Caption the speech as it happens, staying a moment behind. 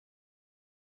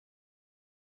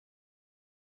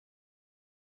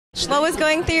What was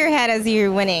going through your head as you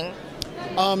were winning?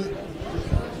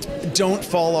 Don't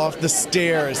fall off the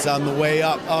stairs on the way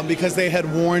up, because they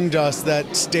had warned us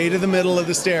that stay to the middle of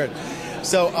the stairs.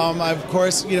 So I'm, of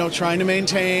course, trying to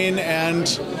maintain and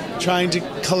trying to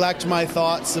collect my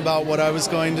thoughts about what I was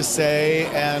going to say,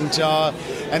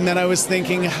 and then I was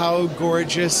thinking how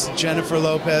gorgeous Jennifer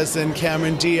Lopez and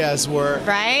Cameron Diaz were.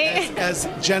 Right? As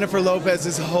Jennifer Lopez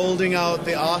is holding out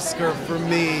the Oscar for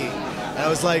me, and I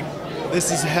was like,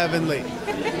 this is heavenly.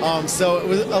 So it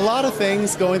was a lot of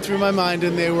things going through my mind,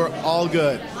 and they were all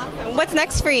good. What's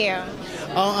next for you?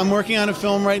 I'm working on a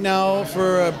film right now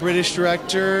for a British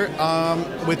director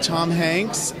with Tom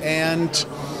Hanks, and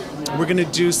we're going to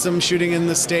do some shooting in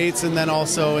the States and then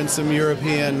also in some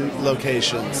European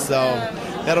locations. So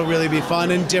that'll really be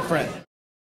fun and different.